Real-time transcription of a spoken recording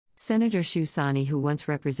Senator Shehu Sani, who once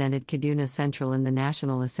represented Kaduna Central in the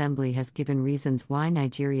National Assembly, has given reasons why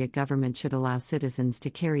Nigeria government should allow citizens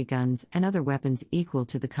to carry guns and other weapons equal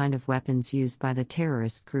to the kind of weapons used by the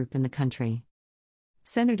terrorist group in the country.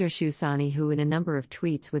 Senator Shehu Sani, who in a number of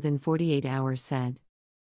tweets within 48 hours said,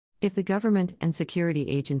 "If the government and security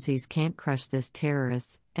agencies can't crush this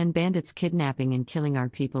terrorists and bandits kidnapping and killing our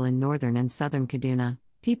people in northern and southern Kaduna,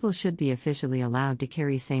 people should be officially allowed to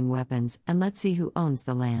carry same weapons, and let's see who owns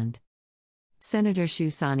the land." Senator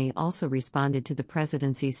Shehu Sani also responded to the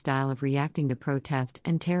presidency's style of reacting to protest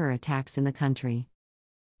and terror attacks in the country.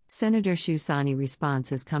 Senator Shehu Sani's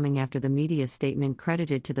response is coming after the media statement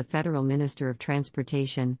credited to the Federal Minister of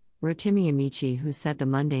Transportation, Rotimi Amici, who said the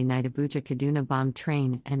Monday night Abuja-Kaduna bombed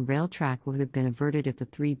train and rail track would have been averted if the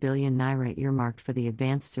 3 billion naira earmarked for the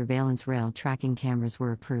advanced surveillance rail tracking cameras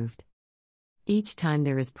were approved. Each time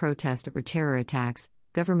there is protest or terror attacks,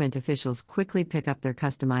 government officials quickly pick up their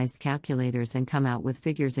customized calculators and come out with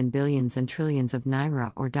figures in billions and trillions of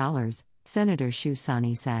naira or dollars, Senator Shehu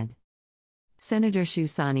Sani said. Senator Shehu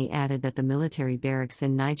Sani added that the military barracks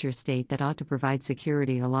in Niger State that ought to provide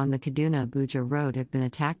security along the Kaduna-Abuja road have been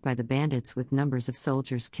attacked by the bandits with numbers of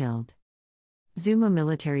soldiers killed. Zuma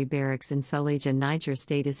Military Barracks in Suleja, Niger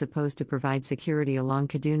State is supposed to provide security along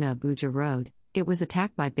Kaduna-Abuja road. It was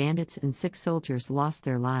attacked by bandits and 6 soldiers lost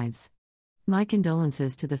their lives. My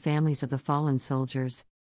condolences to the families of the fallen soldiers.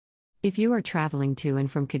 If you are traveling to and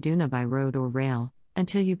from Kaduna by road or rail,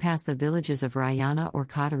 until you pass the villages of Rayana or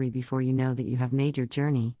Katari before you know that you have made your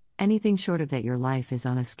journey, anything short of that your life is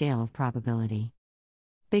on a scale of probability.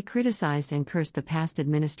 They criticized and cursed the past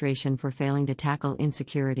administration for failing to tackle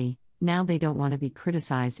insecurity. Now they don't want to be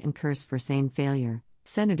criticized and cursed for same failure,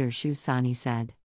 Senator Shehu Sani said.